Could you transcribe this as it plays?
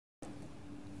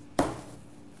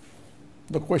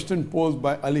the question posed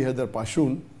by Ali Haidar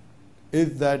Pashoon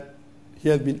is that he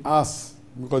has been asked,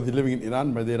 because he's living in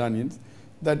Iran, by the Iranians,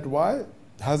 that why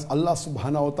has Allah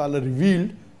subhanahu wa ta'ala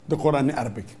revealed the Quran in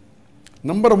Arabic?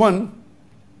 Number one,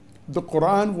 the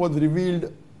Quran was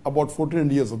revealed about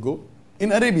 1400 years ago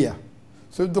in Arabia.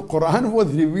 So if the Quran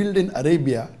was revealed in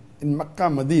Arabia, in Makkah,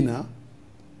 Medina,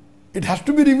 it has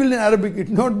to be revealed in Arabic. It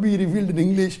not be revealed in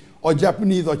English or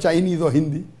Japanese or Chinese or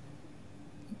Hindi.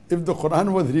 If the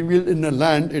Quran was revealed in a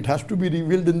land, it has to be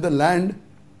revealed in the land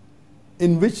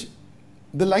in which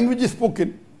the language is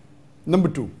spoken. Number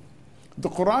two, the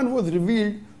Quran was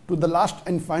revealed to the last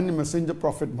and final messenger,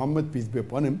 Prophet Muhammad, peace be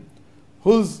upon him,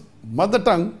 whose mother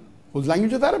tongue, whose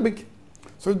language is Arabic.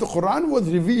 So if the Quran was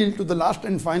revealed to the last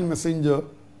and final messenger,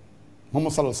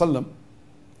 Muhammad sallallahu alaihi wasallam,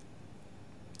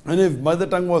 and his mother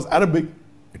tongue was Arabic,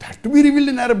 it had to be revealed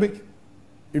in Arabic.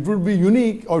 It would be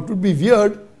unique, or it would be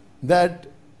weird that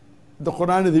the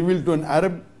Quran is revealed to an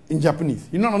Arab in Japanese.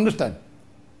 He don't understand.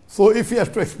 So if he has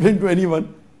to explain to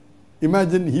anyone,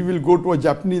 imagine he will go to a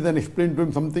Japanese and explain to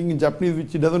him something in Japanese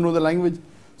which he doesn't know the language.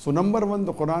 So number one,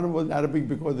 the Quran was Arabic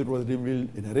because it was revealed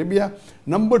in Arabia.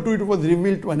 Number two, it was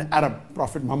revealed to an Arab,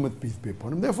 Prophet Muhammad, peace be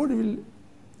upon him, therefore revealed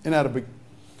in Arabic.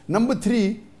 Number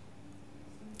three,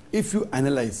 if you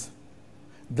analyze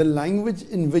the language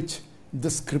in which the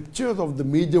scriptures of the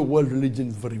major world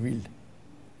religions were revealed,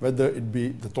 whether it be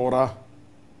the Torah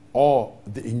or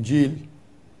the Injil,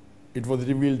 it was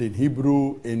revealed in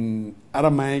Hebrew, in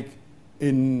Aramaic,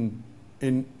 in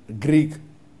Greek,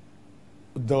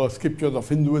 the scriptures of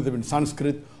Hinduism in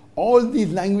Sanskrit. All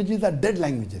these languages are dead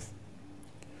languages.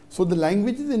 So the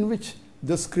languages in which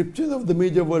the scriptures of the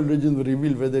major world religions were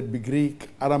revealed, whether it be Greek,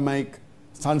 Aramaic,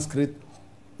 Sanskrit,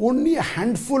 only a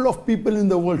handful of people in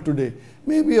the world today,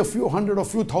 maybe a few hundred or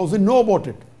few thousand, know about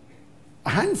it. A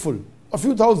handful, a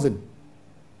few thousand.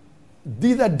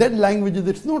 These are dead languages.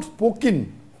 It's not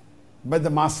spoken by the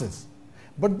masses.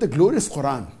 But the glorious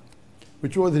Quran,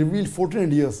 which was revealed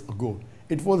 1400 years ago,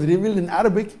 it was revealed in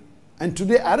Arabic, and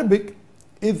today Arabic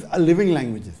is a living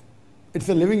language. It's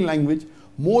a living language.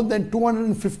 More than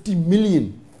 250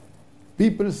 million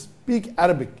people speak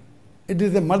Arabic. It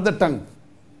is a mother tongue.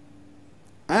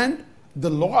 And the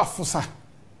Lugha Fusah,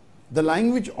 the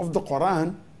language of the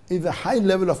Quran, is a high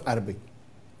level of Arabic.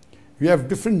 We have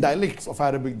different dialects of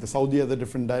Arabic. The Saudi has a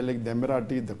different dialect, the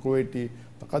Emirati, the Kuwaiti,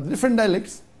 the Qatari, different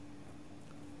dialects.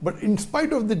 But in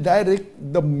spite of the dialect,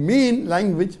 the main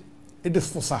language, it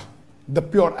is Fusah, the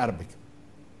pure Arabic.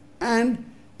 And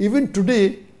even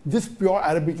today, this pure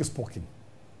Arabic is spoken.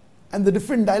 And the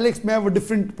different dialects may have a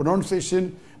different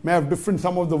pronunciation, may have different,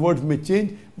 some of the words may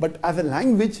change, but as a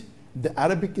language, the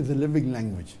Arabic is a living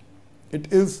language.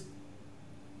 It is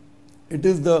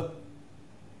the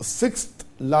sixth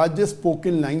largest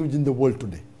spoken language in the world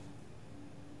today.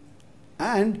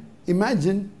 And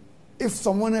imagine if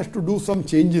someone has to do some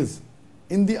changes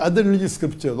in the other religious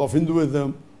scriptures of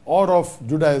Hinduism or of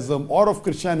Judaism or of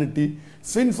Christianity,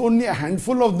 since only a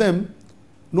handful of them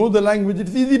know the language,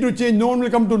 it's easy to change, no one will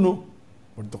come to know.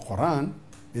 But the Quran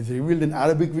is revealed in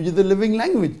Arabic, which is a living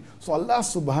language. So Allah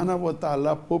subhanahu wa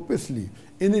ta'ala purposely,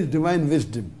 in His divine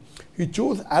wisdom, He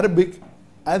chose Arabic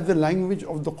as the language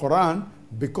of the Quran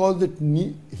because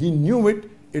He knew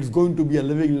it's going to be a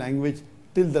living language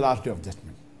till the last day of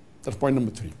judgment. That's point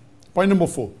number three. Point number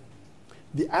four,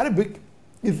 the Arabic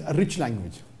is a rich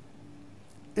language.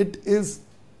 It is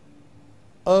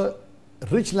a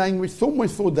rich language, so much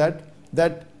so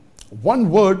that one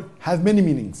word has many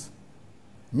meanings.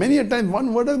 Many a time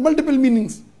one word has multiple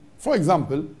meanings. For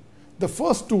example, the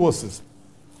first two verses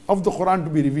of the Quran to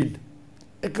be revealed,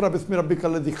 Iqra bismi rabbika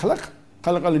alladhi khalaq,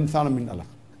 khalaqal insana min alaq.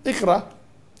 Iqra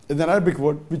is an Arabic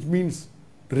word which means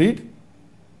to read,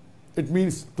 it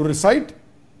means to recite,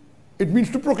 it means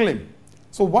to proclaim.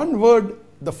 So one word,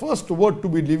 the first word to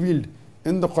be revealed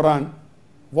in the Quran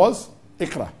was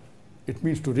Iqra. It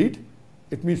means to read,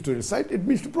 it means to recite, it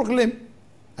means to proclaim.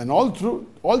 And all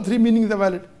three meanings are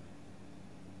valid.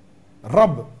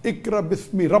 Rabb, Ikra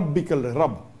bismi rabbikal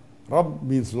Rabb. Rabb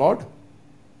means Lord.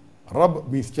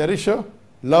 Rabb means cherisher.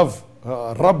 Love,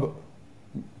 Rabb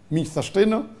means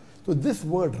sustainer. So this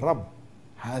word Rabb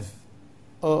has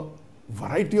a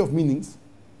variety of meanings.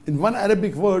 In one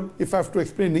Arabic word, if I have to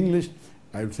explain in English,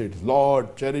 I would say it is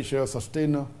Lord, cherisher,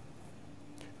 sustainer.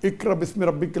 Ikra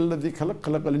bismi rabbikal ladhi khalaq,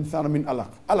 khalaqal insana min alaq.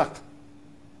 Alaq.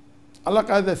 Alaq,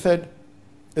 as I said,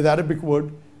 is the Arabic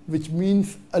word which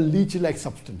means a leech-like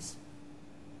substance.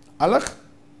 Alaq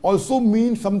also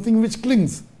means something which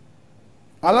clings.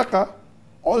 Alaqa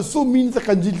also means a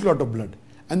congealed clot of blood.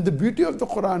 And the beauty of the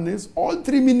Quran is all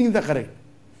three meanings are correct.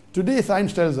 Today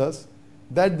science tells us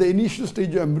that the initial stage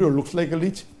of embryo looks like a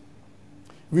leech.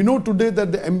 We know today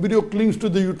that the embryo clings to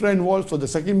the uterine wall, so the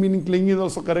second meaning cling is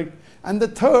also correct. And the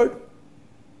third,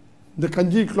 the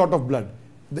congealed clot of blood.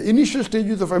 The initial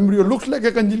stages of embryo looks like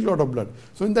a congealed clot of blood.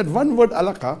 So in that one word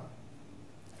alaqa,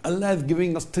 Allah is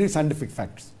giving us 3 scientific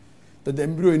facts. That the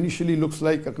embryo initially looks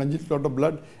like a congealed clot of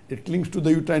blood, it clings to the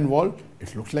uterine wall,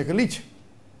 it looks like a leech.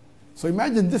 So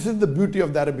imagine, this is the beauty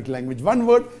of the Arabic language. One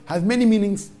word has many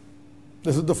meanings.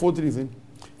 This is the 4th reason.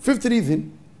 5th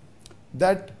reason,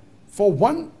 that for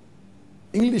one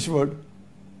English word,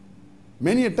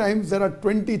 many a times there are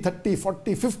 20, 30,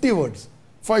 40, 50 words.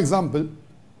 For example,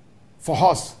 for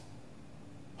horse.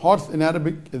 Horse in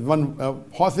Arabic is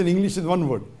horse in English is one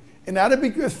word. In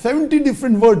Arabic, you have 70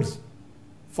 different words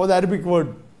for the Arabic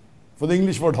word, for the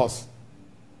English word horse.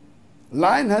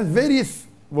 Lion has various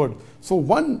words. So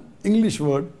one English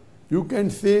word, you can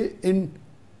say in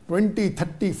 20,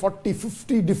 30, 40,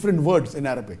 50 different words in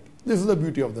Arabic. This is the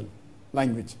beauty of the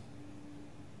language.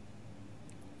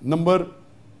 Number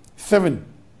 6.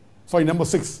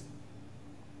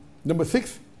 Number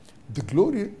 6,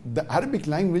 the Arabic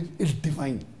language is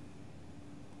divine.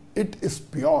 It is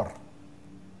pure.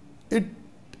 It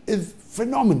is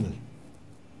phenomenal.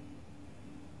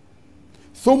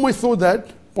 So much so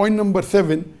that, point number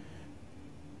 7,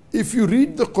 if you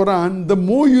read the Quran, the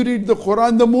more you read the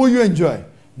Quran, the more you enjoy.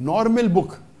 Normal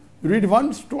book, you read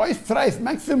once, twice, thrice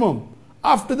maximum.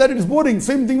 After that, it's boring.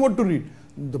 Same thing what to read.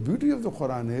 The beauty of the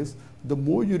Quran is, the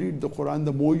more you read the Quran,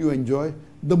 the more you enjoy,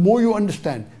 the more you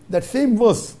understand. That same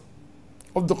verse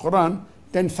of the Quran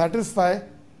can satisfy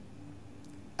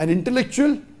an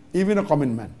intellectual, even a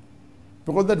common man.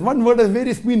 Because that one word has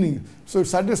various meanings. So it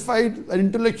satisfies an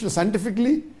intellectual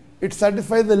scientifically, it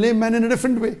satisfies the layman in a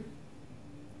different way.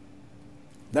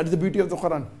 That is the beauty of the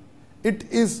Quran.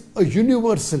 It is a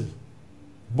universal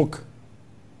book.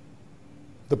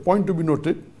 The point to be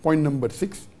noted, point number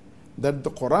 6, that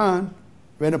the Quran,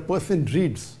 when a person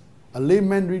reads, a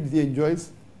layman reads, he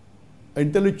enjoys, an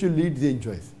intellectual reads, he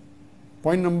enjoys.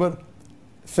 Point number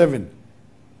 7,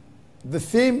 the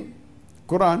same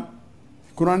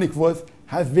Quranic verse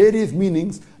has various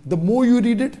meanings. The more you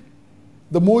read it,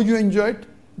 the more you enjoy it,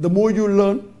 the more you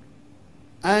learn,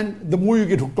 and the more you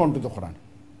get hooked onto the Quran.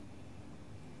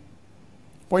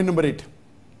 Point number 8,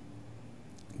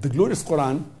 the glorious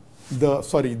Quran,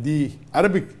 the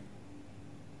Arabic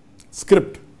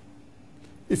script,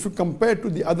 if you compare to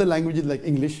the other languages like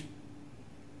English,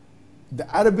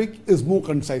 the Arabic is more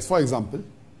concise. For example,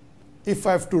 if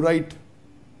I have to write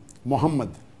Muhammad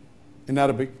in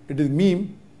Arabic, it is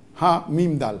Mim, Ha,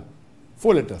 Mim, Dal,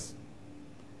 4 letters.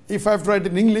 If I have to write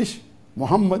in English,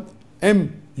 Muhammad,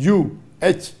 M, U,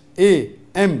 H, A,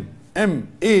 M, M,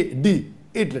 A, D,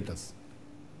 8 letters.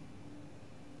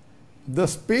 The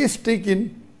space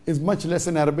taken is much less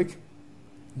in Arabic.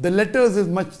 The letters is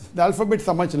the alphabets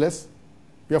are much less.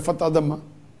 We have Fatha Dhamma.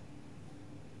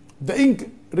 The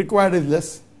ink required is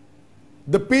less.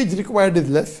 The page required is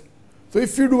less. So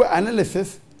if you do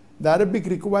analysis, the Arabic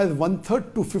requires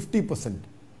 1/3 to 50%.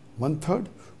 1/3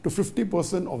 to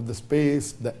 50% of the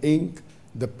space, the ink,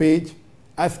 the page,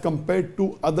 as compared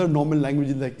to other normal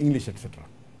languages like English, etc.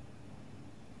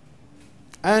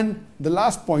 And the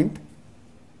last point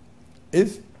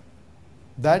is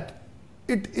that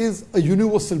it is a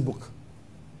universal book.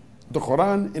 The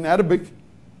Quran in Arabic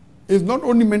is not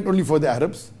only meant only for the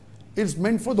Arabs, it's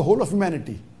meant for the whole of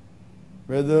humanity.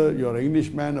 Whether you're an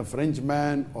Englishman, a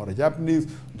Frenchman, or a Japanese,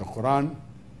 the Quran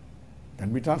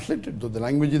can be translated. Though the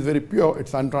language is very pure,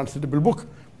 it's an untranslatable book.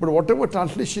 But whatever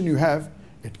translation you have,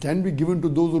 it can be given to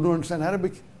those who don't understand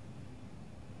Arabic.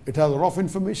 It has a lot of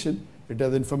information. It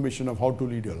has information of how to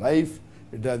lead your life.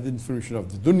 It has information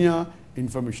of the dunya,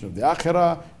 information of the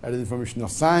akhirah, it has information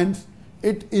of science.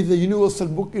 It is a universal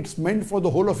book. It's meant for the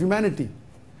whole of humanity.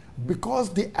 Because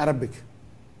the Arabic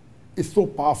is so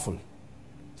powerful,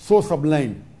 so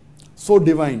sublime, so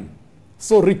divine,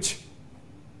 so rich.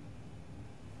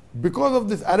 Because of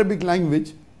this Arabic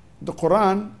language, the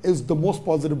Quran is the most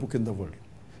positive book in the world.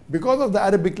 Because of the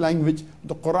Arabic language,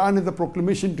 the Quran is a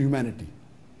proclamation to humanity.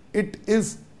 It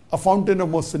is a fountain of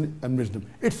mercy and wisdom.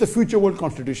 It's the future world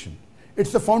constitution.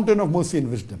 It's the fountain of mercy and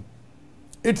wisdom.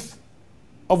 It's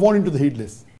a warning to the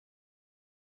heedless,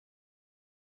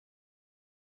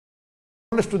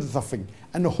 to the suffering,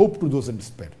 and a hope to those in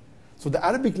despair. So the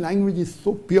Arabic language is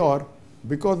so pure.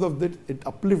 Because of that, it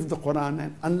uplifts the Quran,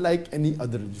 and unlike any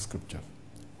other religious scripture.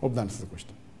 Hope that answers the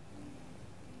question.